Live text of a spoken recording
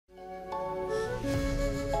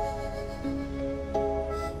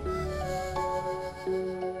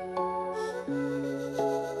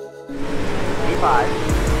inside.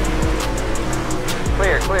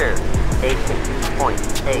 Clear, clear.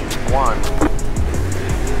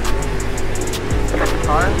 18.81.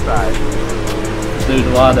 Car inside. Dude's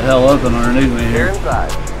wide the hell open underneath me Clear here.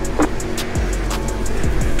 inside.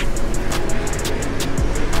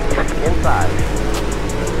 Inside.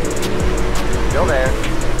 Still there.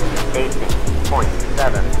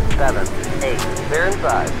 18.778. Clear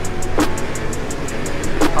inside.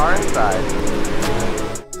 Car inside.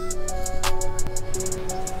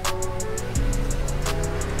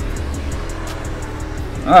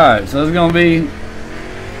 Alright, so it's gonna be, we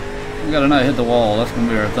gotta not hit the wall, that's gonna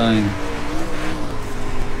be our thing.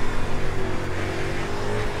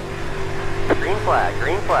 Green flag,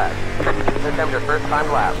 green flag. This time your first time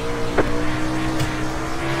lap.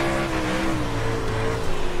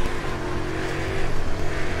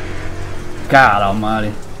 God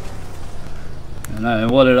almighty. And then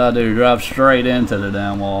what did I do? Drive straight into the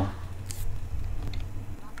damn wall.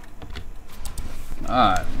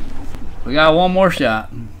 Alright. We got one more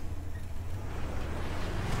shot.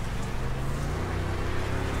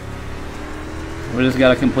 We just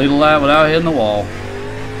gotta complete a lap without hitting the wall.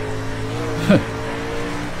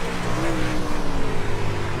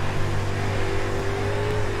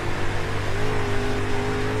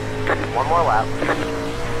 One more lap.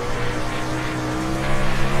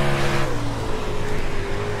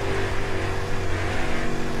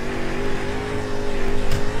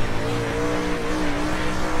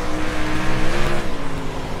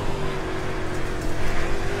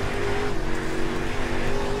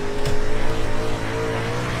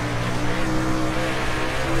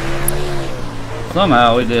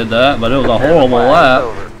 Somehow we did that, but it was a horrible lap.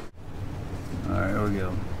 Alright, here we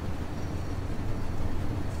go.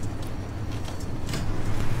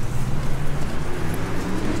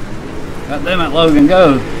 God damn it, Logan,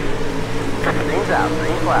 go! Green's out,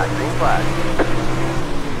 green flag, green flag.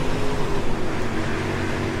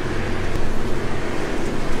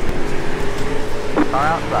 Car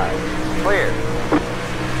outside. Clear.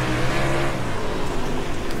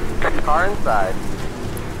 Car inside.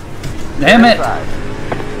 Damn it! Inside.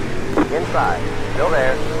 Inside. Still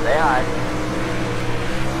there. Stay high.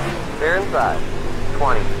 Clear inside.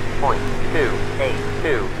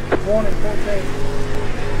 20.282. 20.8.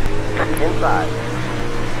 Inside.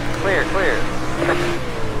 Clear, clear.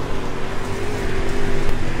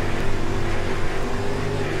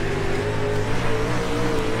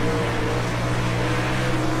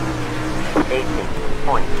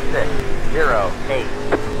 .608.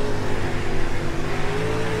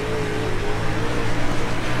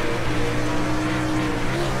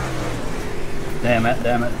 Damn it,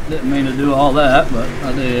 damn it. Didn't mean to do all that, but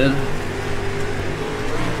I did.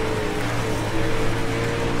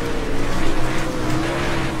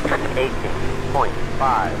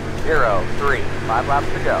 .503. 5 laps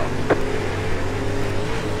to go.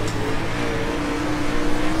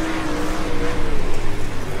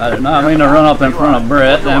 I did not mean to run up in front of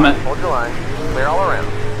Brett, damn it. Hold your line. Clear all around.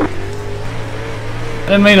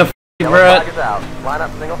 Didn't mean to f*** you, Yellow Brett. flag is out. Line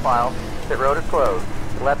up single file. Pit road is closed.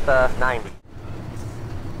 Let the 90.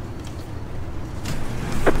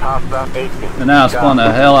 Pasta 18. And now it's spun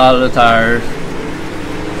the hell out of the tires.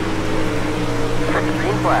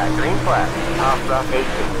 Green flag, green flag. Pasta 18.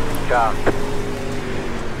 Job.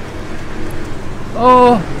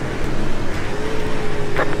 Oh,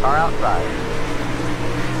 Car outside.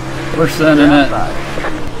 we're sending it. Outside.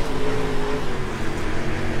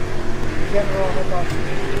 General, hold on.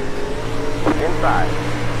 Inside.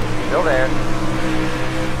 Still there.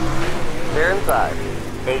 Clear inside.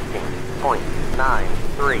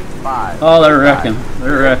 18.935. Oh, they're wrecking.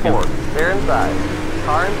 They're wrecking. Clear inside.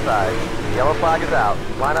 Car inside. Yellow flag is out.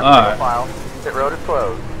 Line up single file. Pit road is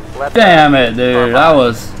closed. Left Damn it, dude.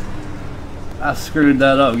 I screwed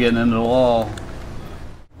that up getting into the wall.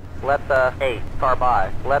 Let the 8 car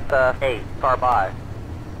by. Let the 8 car by.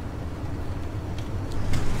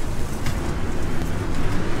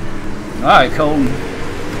 Alright, Colton.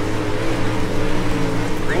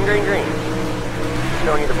 Green, green, green.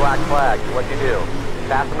 Showing you the black flag. What'd you do?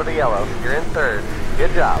 Pass them to the yellow. You're in third.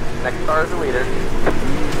 Good job. Next car is the leader.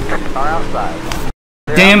 Car outside.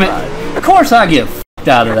 Clear Damn outside. it. Of course I get f***ed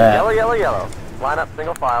out of that. Yellow, yellow, yellow. Line up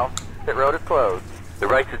single file. Pit road is closed. The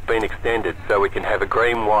race has been extended so we can have a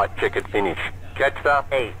green-white checkered finish. Catch the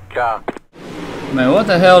 8 car. Man, what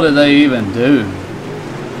the hell did they even do?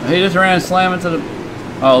 He just ran slamming to the...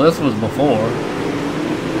 Oh, this was before.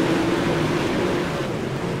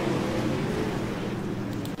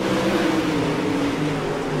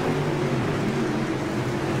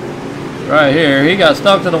 Right here, he got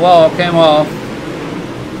stuck to the wall, came off.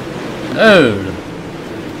 Dude.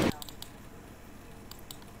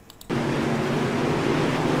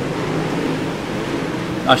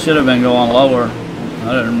 I should have been going lower.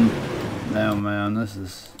 I didn't. Damn, man, this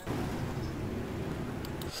is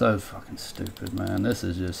so fucking stupid, man. This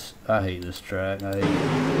is just. I hate this track. I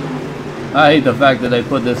hate the fact that they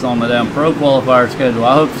put this on the damn pro qualifier schedule.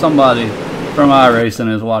 I hope somebody from iRacing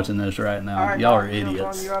is watching this right now. Right, y'all are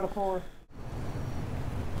idiots. You're out of 4.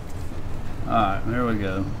 Alright, here we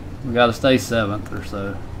go. We gotta stay 7th or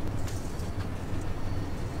so.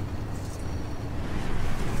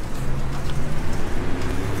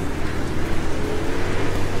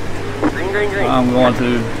 Green. I'm going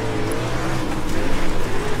to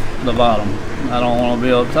the bottom. I don't want to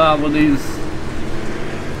be up top with these.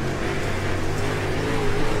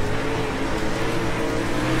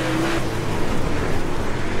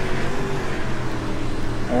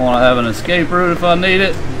 I want to have an escape route if I need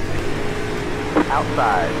it.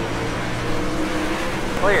 Outside.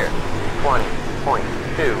 Clear.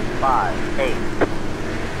 20.258.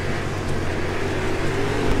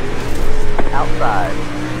 Outside.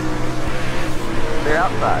 Clear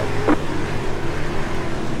outside.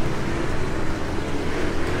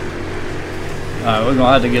 Alright, we're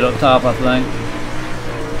gonna have to get up top, I think.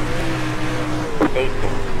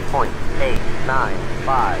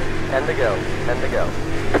 18.895. 10 to go. 10 to go.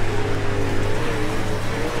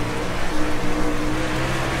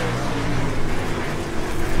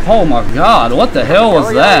 Oh my god, what the hell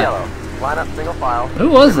was that? Yellow. Line up single file.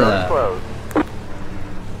 Who was that? Closed.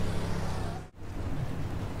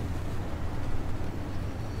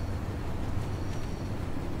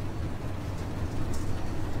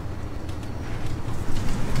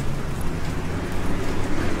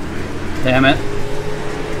 Damn it.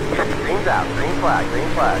 Green's out. Green flag. Green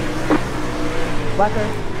flag. Blacker.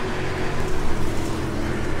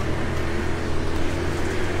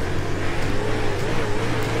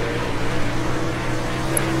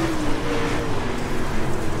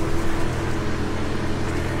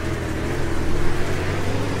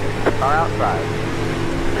 Car outside.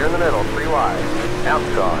 You're in the middle. 3 wide.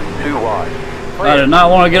 Outside. 2 wide. I did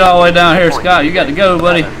not want to get all the way down here, Scott. You got to go,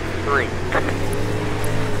 buddy. 3.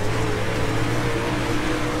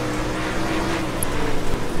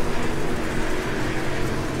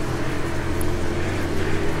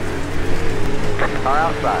 Car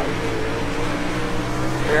outside.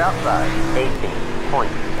 Clear outside.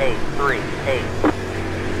 18.838.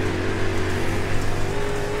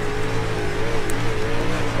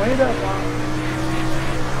 Wait up, Bob.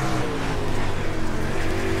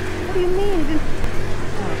 What do you mean? You didn't...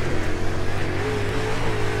 Oh.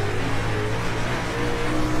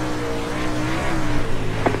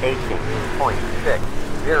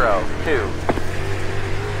 18.602.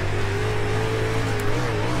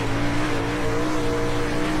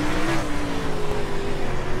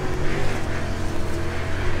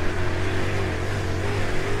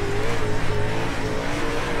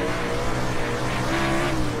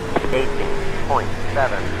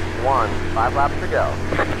 .71. 5 laps to go.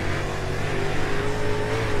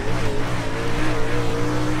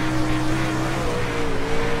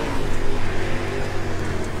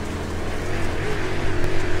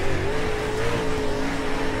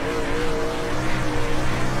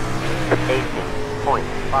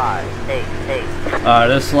 .588. Alright,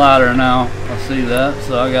 this slider now. I see that,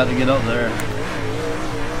 so I got to get up there.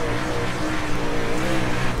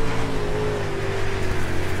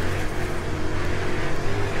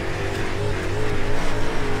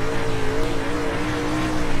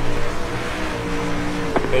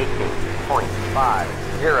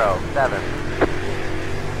 .507.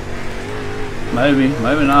 Maybe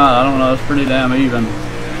not. I don't know. It's pretty damn even.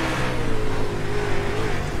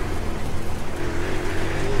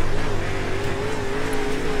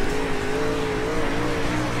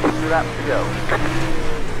 Laps to go.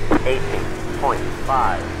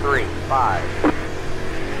 18.535.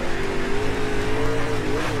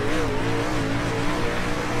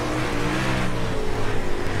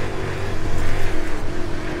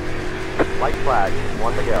 White flag,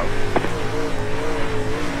 1 to go.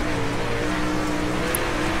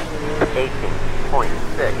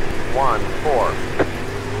 18.614.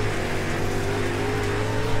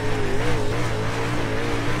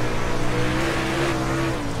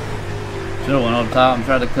 Should have went on top and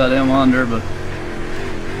tried to cut him under, but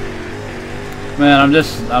man, I'm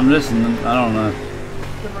just, I don't know.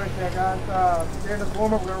 Good race there, guys. During this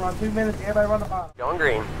warm-up, we're gonna run 2 minutes. Everybody run the bottom. Going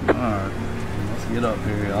green. All right, let's get up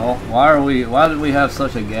here, y'all. Why did we have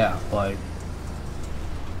such a gap? Like,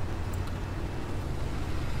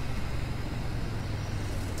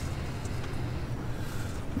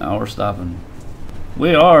 now we're stopping.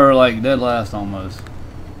 We are like dead last almost.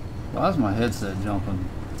 Why is my headset jumping?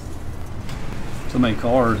 So many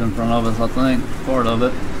cars in front of us, I think. Part of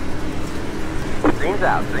it. Green's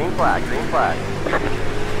out. Green flag. Green flag.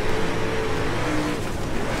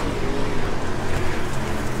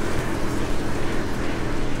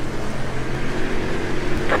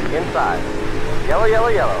 Inside. Yellow, yellow,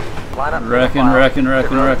 yellow. Line up. Reckon. Where to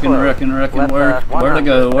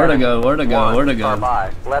go?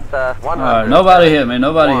 Let the 100. Alright, nobody hit me.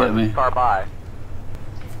 Nobody hit me. Car by.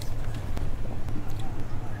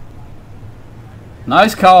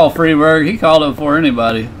 Nice call, Freeberg. He called it before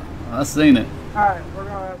anybody. I seen it. Alright, we're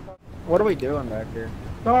gonna. What are we doing back here?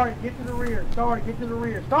 Sorry, get to the rear. Sorry, get to the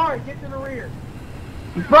rear. Sorry, get to the rear.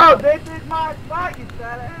 Bro, this is my spot, you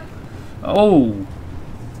fat ass. Oh.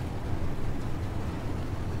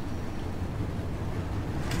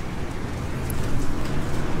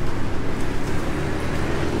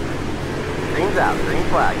 Green's out. Green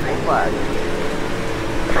flag. Green flag.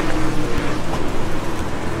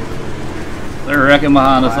 They're wrecking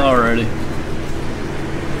behind us already.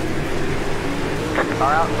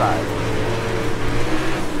 Car outside.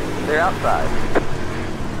 They're outside.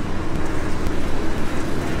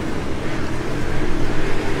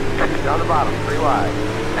 Down the bottom, 3 wide.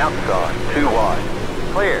 Outside, 2 wide.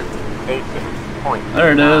 Clear. 18 points.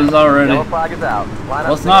 There it is already. Yellow flag is out. Line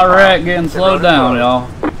up. Let's not wreck, getting slowed down, y'all.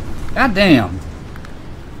 God damn.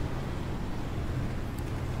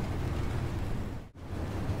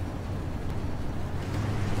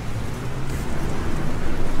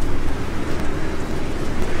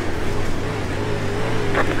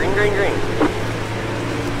 Green, green, green.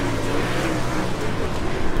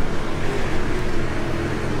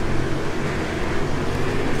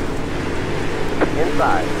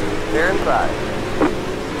 Inside. They're inside.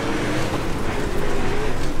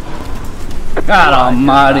 God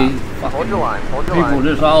almighty. Hold your line. Hold your line. People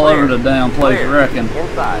just all over the damn place wrecking.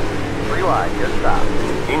 Inside. 3 wide. Good stop.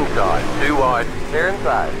 Inside. 2 wide. They're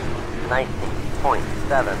inside.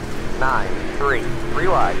 19.793. 3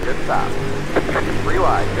 wide. Good stop. 3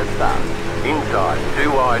 wide. Good stop. Inside.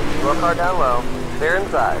 2 wide. Slow car down low. They're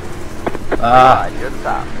inside. 3 wide. Good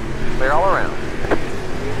stop. Clear all around.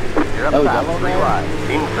 You're up top. 3 wide.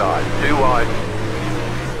 Inside. 2 wide.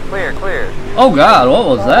 Clear. Clear. Oh God, what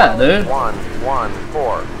was that, dude? 1, 1,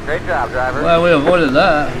 4. Great job, driver. Glad we avoided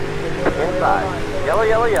that. Inside. Yellow,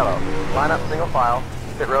 yellow, yellow. Line up single file.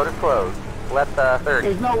 Pit road is closed. Let the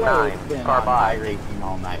 39 car by. iRacing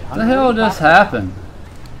all night. What the hell just happened?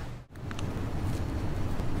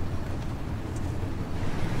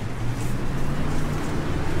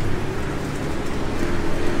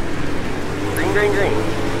 Green, green, green.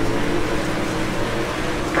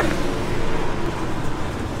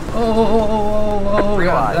 Oh, 3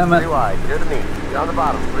 God wide. damn 3 it. wide. You're the meat. You're on the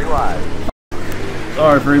bottom. 3 wide.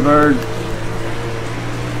 Sorry, Freebird.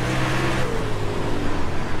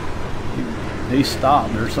 He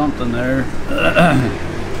stopped or something there.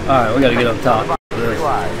 Alright, we gotta get up top. 3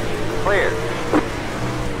 wide. Clear.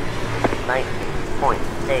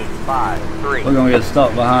 19.853. We're gonna get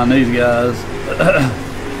stuck behind these guys.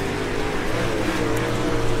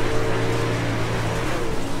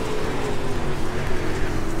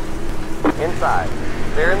 Inside.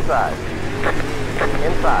 They're inside.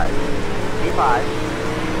 Inside. P5.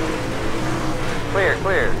 Clear,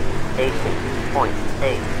 clear.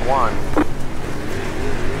 18.81.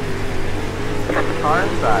 Car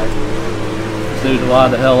inside. This dude's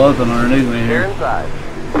wide the hell open underneath me They're here. inside.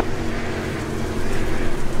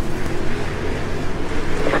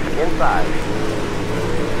 Inside.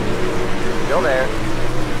 Still there.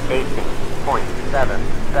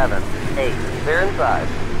 18.778. They're inside.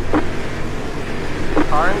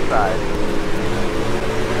 Car inside.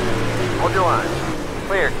 Hold your line.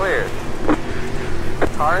 Clear, clear.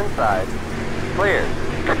 Car inside. Clear.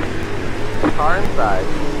 Car inside.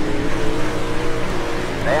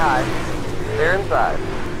 Stay high. They're inside.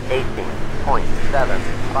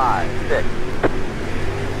 18.756.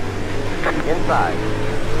 Inside.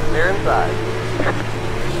 They're inside.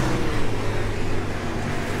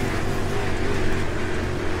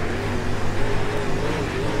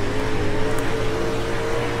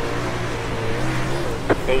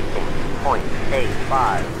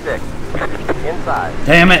 .856. Inside.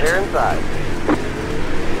 Damn it. They're inside.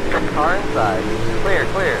 Car inside. Clear,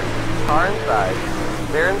 clear. Car inside.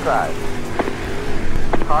 They're inside.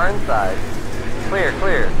 Car inside. Clear,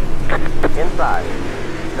 clear. Inside.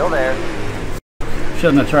 Still there.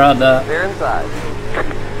 Shouldn't have tried that. They're inside.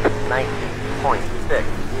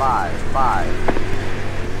 19.655.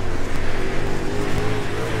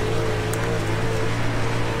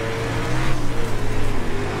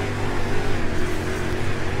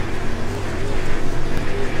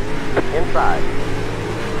 Inside.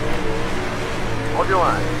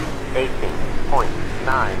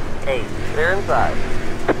 8. They're inside.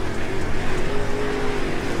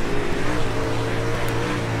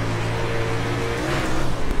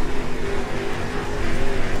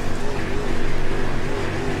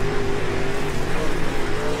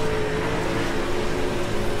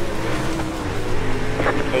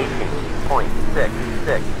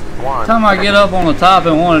 Every time I get up on the top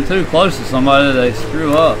and one or two close to somebody, they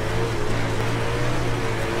screw up.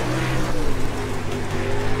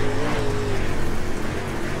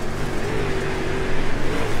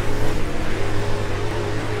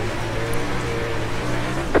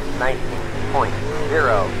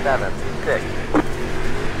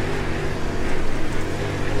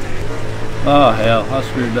 Oh hell, I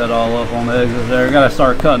screwed that all up on the exit there. Gotta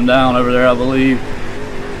start cutting down over there, I believe.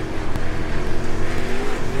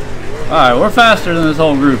 Alright, we're faster than this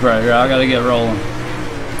whole group right here. I gotta get rolling.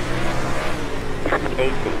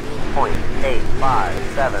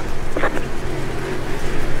 18.857.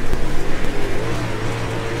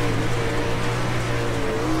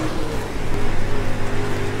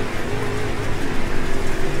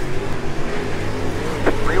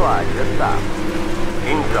 Wide, good stop.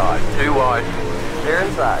 Inside, 2 wide. They're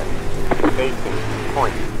inside.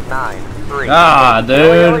 18.93. Ah,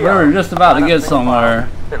 dude, we were just about to get somewhere.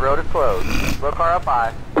 Pit road is closed. Slow car up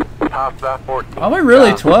high. Top about 14. Are we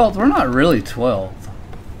really 12th? We're not really 12th.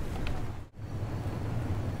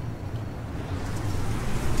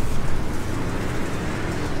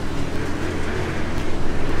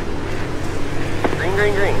 Green,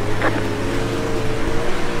 green, green.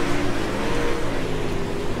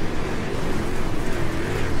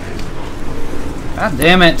 God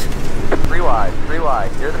damn it. 3 wide,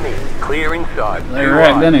 near the meet. Clear inside. They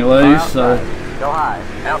wrecked anyways, so. Go high.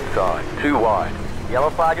 Outside, 2 wide.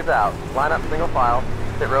 Yellow flag is out. Line up single file.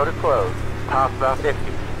 Pit road is closed. Top about 50.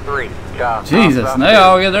 3. Car. Jesus, they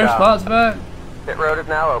all get their spots back? Pit road is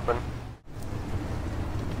now open.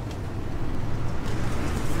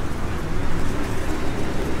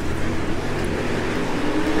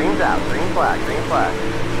 Green's out. Green flag, green flag.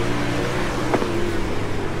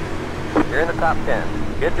 You're in the top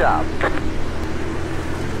 10. Good job.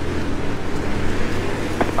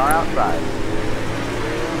 Car outside.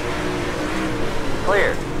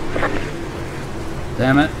 Clear.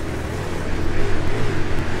 Damn it.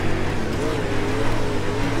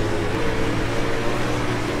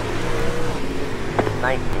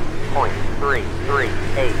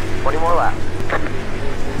 .338. 20 more laps.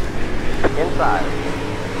 Inside.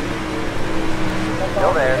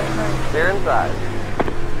 Still there. They're inside.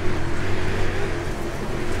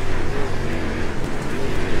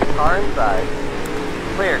 Car inside.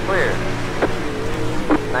 Clear, clear.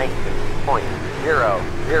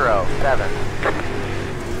 19.007.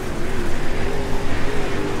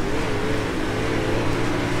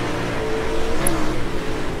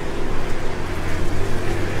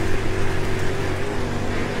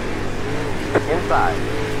 Inside.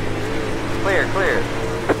 Clear, clear.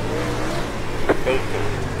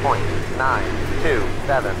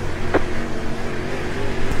 18.927.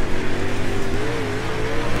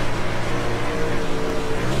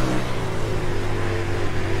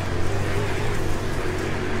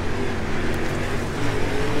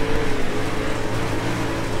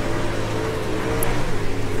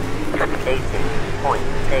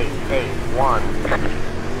 .881.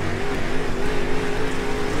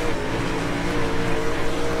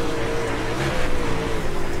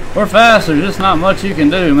 We're fast, there's just not much you can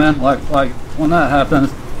do, man. Like when that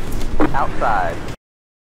happens. Outside.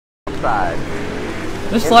 Outside.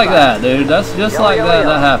 Just inside. Like that, dude. That's just yellow, like yellow, that.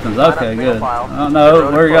 Yellow. That happens. Okay, good. Oh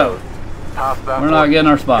no, where we go? We're not getting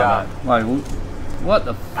our spot back. Like, what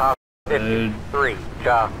the f, dude? 3.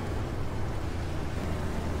 Job.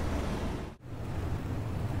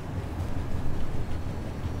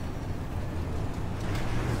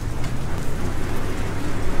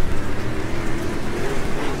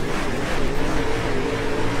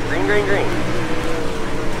 Green, green, green.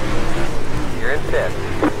 You're in 5th.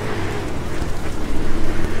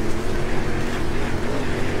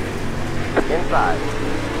 Inside.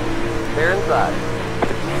 They're inside.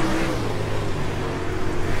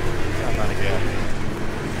 I'm not again.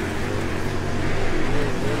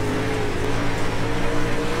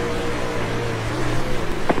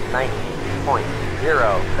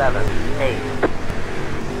 .078.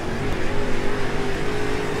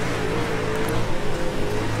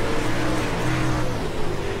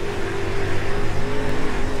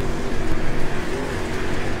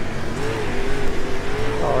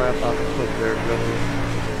 There,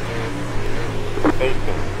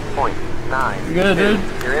 18.9. You good, dude?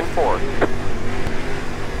 You're in 4th.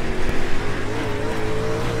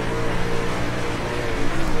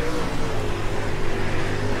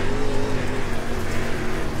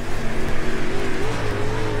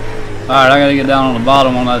 Alright, I gotta get down on the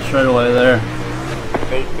bottom on that straightaway there.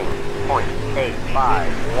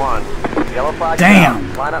 18.851. Yellow flag.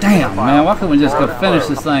 Damn! Line up Damn, single man, file. why couldn't we just go Road finish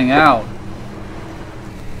closed. this thing out?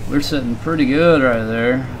 We're sitting pretty good right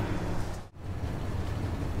there.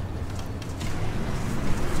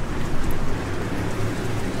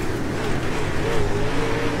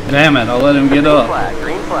 Damn it, I'll let him get up.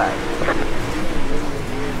 Green flag.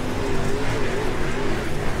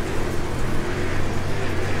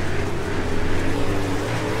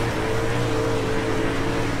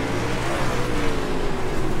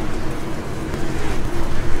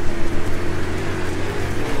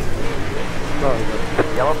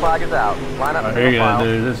 Yellow flag is out. Line up Oh, single here you go, file.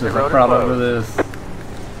 dude. This is The a road is product of closed. this.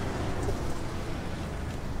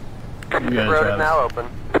 You The got it, road is Travis. now open.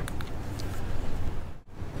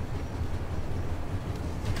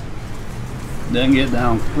 Didn't get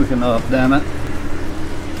down quick enough, damn it.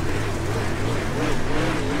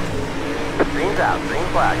 Green's out. Green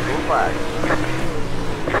flag. Green flag.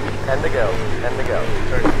 10 to go. 10 to go.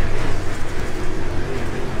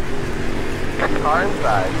 Car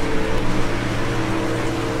inside.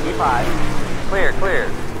 Keep high. Clear, clear.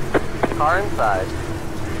 Car inside.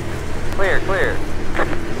 Clear, clear.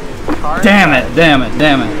 Car Damn inside. it, damn it,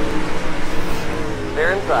 damn it.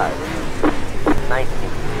 They're inside.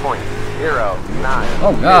 19.09.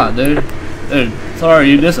 Oh god, dude. Dude, sorry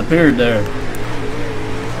you disappeared there.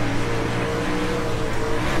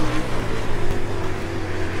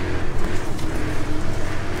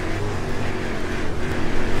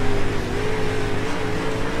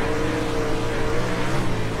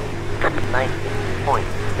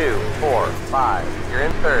 .245. You're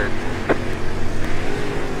in third.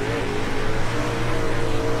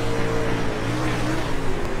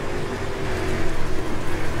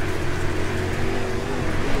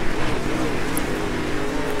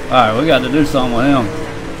 Alright, we got to do something with him.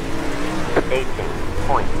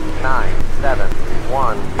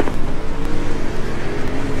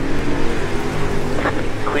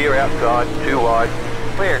 18.971. Clear outside, 2 wide.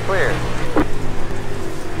 Clear, clear.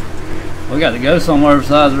 We got to go somewhere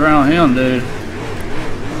besides around him, dude.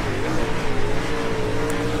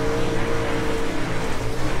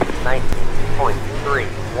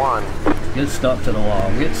 .31. Get stuck to the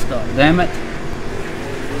wall. Get stuck. Damn it.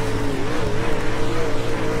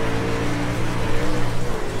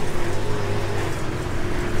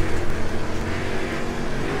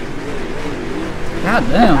 God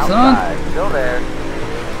damn, son. Outside, still there.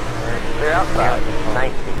 They're outside.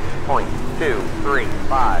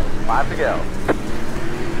 19.235. 5 to go.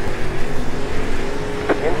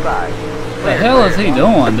 Inside. What the hell is he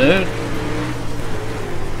doing, dude?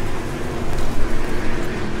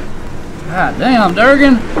 God damn,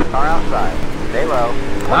 Durgan. Car outside. Stay low.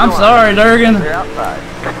 I'm sorry, Durgan. They're outside.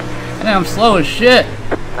 Damn, slow as shit.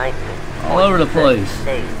 19. All over the place.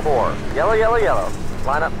 8-4. Yellow, yellow, yellow.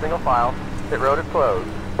 Line up single file. Pit road is closed.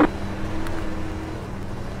 I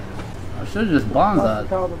should have just bombed that.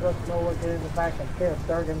 Call the rest of Norwood, get in the back and Kenneth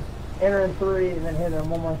Durgan, enter in 3 and then hit him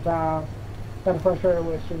one more time. Kind of frustrated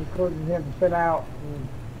with him, including him to spin out and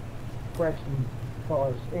correct some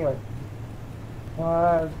cars. Anyway,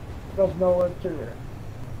 rest of Norwood 2 there.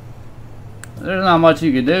 There's not much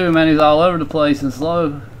you could do, man. He's all over the place and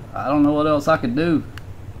slow. I don't know what else I could do.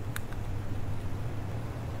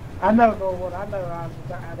 I know Norwood, I know I'd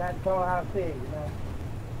have to call out see it, you know.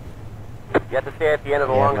 You have to stay at the end of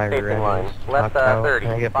the Yeah, long my spacing rear line. is Left knocked out.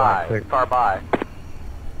 Can I get back 35. quick? Car by.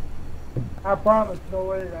 I promise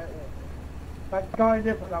Norwood, if I could call it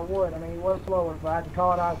different, I would. I mean, he was slower, but I had to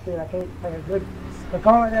call it out see it. I can't make a good, I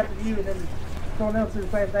call it after you and then someone else do the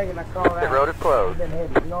same thing and I call it out. The road is closed. And then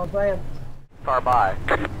hit it, you know what I'm saying? Car by.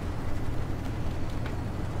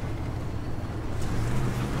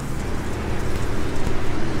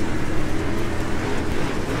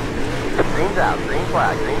 Green's out. Green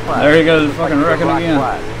flag. Green flag. There he goes, fucking wrecking Black again.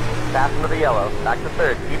 flag. Pass into the yellow. Back to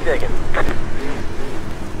third. Keep digging.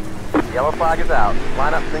 Yellow flag is out.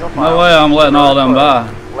 Line up single file. No way I'm letting all them by.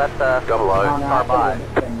 Let the double car by.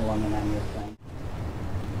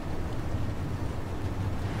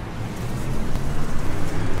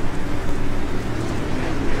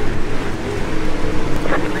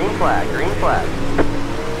 Green flag. Green flag.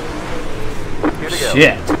 2 to go.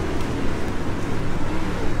 Shit.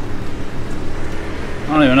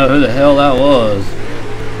 I don't even know who the hell that was.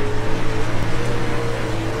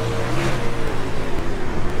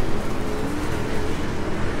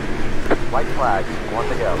 White flag, 1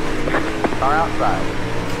 to go. Car outside.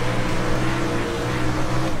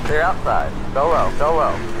 They're outside. Go low, go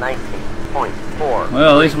low. 19.4.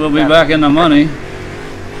 Well, at least we'll be back in the money.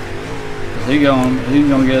 'Cause he's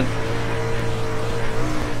gonna get.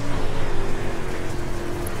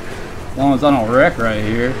 long as I don't wreck right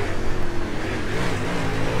here.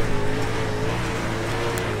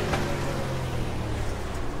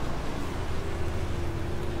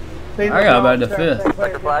 I got back to 5th.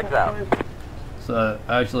 Check the flags out. So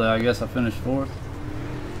actually, I guess I finished 4th.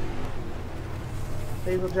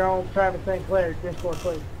 Diesel Jones, Travis St. Clair, Discord,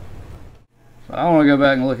 please. So I want to go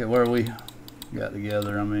back and look at where we got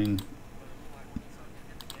together. I mean,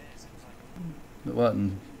 it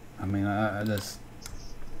wasn't. I mean, I just,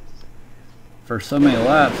 for so many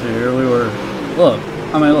laps here, we were. Look,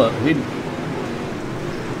 I mean, look, he.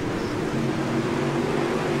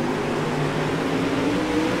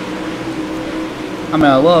 I mean,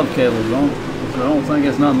 I love Caleb. I don't think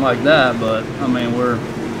it's nothing like that, but I mean,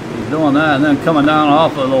 he's doing that and then coming down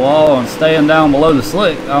off of the wall and staying down below the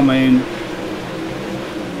slick. I mean,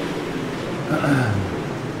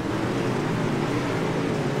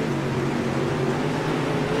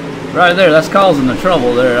 right there, that's causing the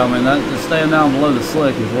trouble there. I mean, that just staying down below the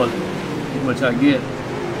slick is which I get.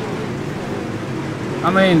 I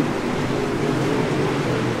mean,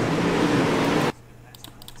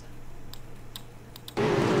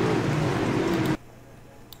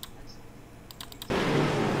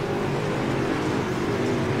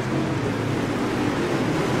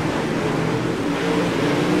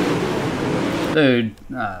 dude,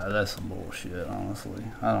 nah, that's some bullshit, honestly.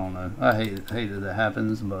 I don't know. I hate that it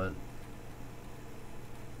happens, but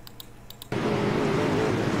I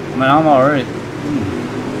mean, I'm already.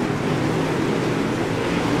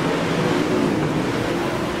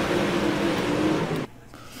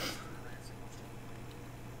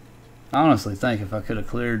 I honestly think if I could have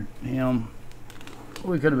cleared him,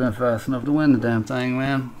 we could have been fast enough to win the damn thing,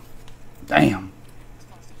 man. Damn.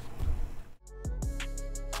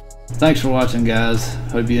 Thanks for watching, guys.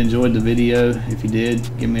 Hope you enjoyed the video. If you did,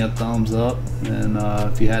 give me a thumbs up, and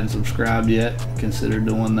if you hadn't subscribed yet, consider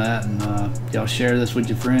doing that, and y'all share this with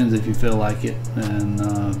your friends if you feel like it, and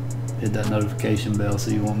hit that notification bell so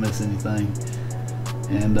you won't miss anything.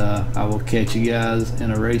 And I will catch you guys in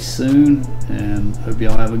a race soon, and hope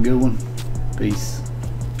y'all have a good one. Peace.